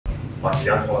like the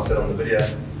young fella said on the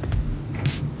video.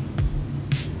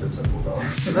 It's simple though.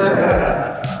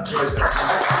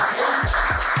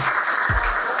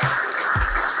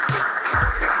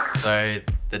 So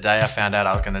the day I found out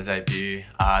I was going to debut,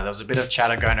 there was a bit of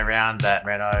chatter going around that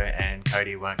Reno and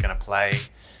Cody weren't going to play,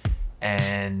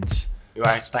 and we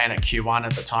were staying at Q1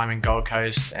 at the time in Gold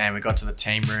Coast, and we got to the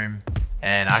team room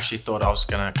and I actually thought I was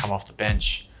going to come off the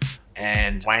bench,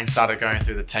 and Wayne started going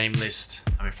through the team list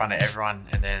in front of everyone,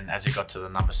 and then as he got to the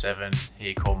number 7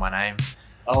 he called my name.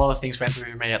 A lot of things went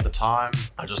through me at the time.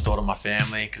 I just thought of my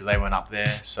family because they weren't up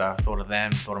there, so I thought of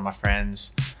them, thought of my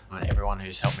friends and everyone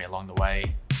who's helped me along the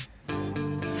way.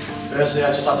 Firstly,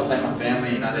 I'd just like to thank my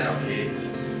family. You know, they're not here,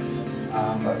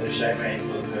 but they've shaped me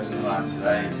for the person that I am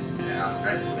today, and I'm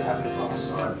grateful to have them by my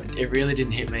side. It really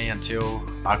didn't hit me until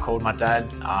I called my dad.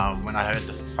 When I heard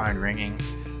the phone ringing,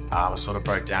 I sort of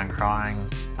broke down crying,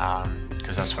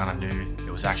 because that's when I knew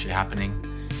it was actually happening,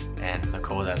 and the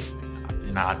call that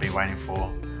I'd been waiting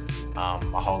for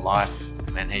my whole life.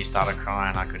 And he started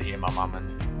crying. I could hear my mum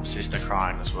and my sister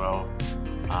crying as well.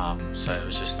 So it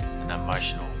was just an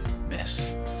emotional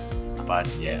mess. But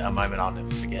yeah, a moment I'll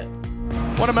never forget.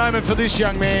 What a moment for this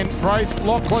young man, Braith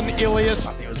Lachlan Ilias.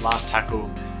 I think it was last tackle,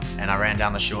 and I ran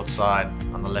down the short side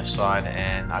on the left side,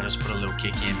 and I just put a little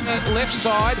kick in. Left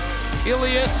side,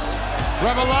 Ilias,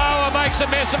 Rabbitohs makes a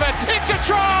mess of it. It's a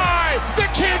try! The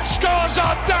kid scores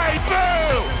on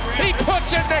debut! He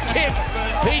puts in the kick.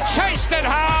 He chased it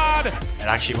hard. It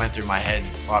actually went through my head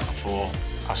right before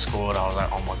I scored. I was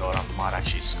like, oh my God, I might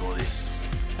actually score this.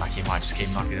 Like, he might just keep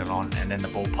knocking it on. And then the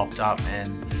ball popped up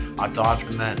and I dived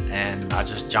from it and I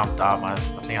just jumped up. I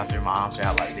think I threw my arms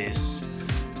out like this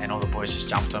and all the boys just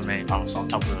jumped on me. I was on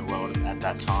top of the world at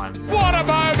that time. What a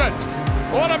moment!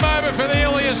 What a moment for the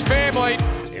Ilias family.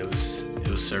 It was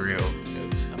surreal. It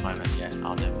was a moment, yeah,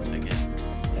 I'll never forget.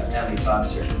 How many times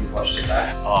do you reckon you've watched it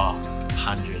back? Oh,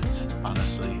 hundreds,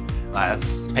 honestly. Like,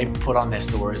 people put on their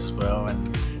stories as well,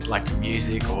 and like to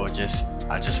music, or I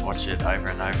just watch it over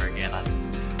and over again.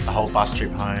 The whole bus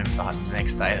trip home, the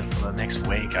next day, for the next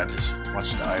week, I just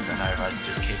watched it over and over. I'd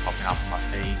just keep popping up on my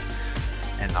feed,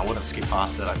 and I wouldn't skip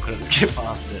past it. I couldn't skip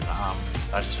past it.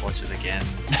 I just watched it again.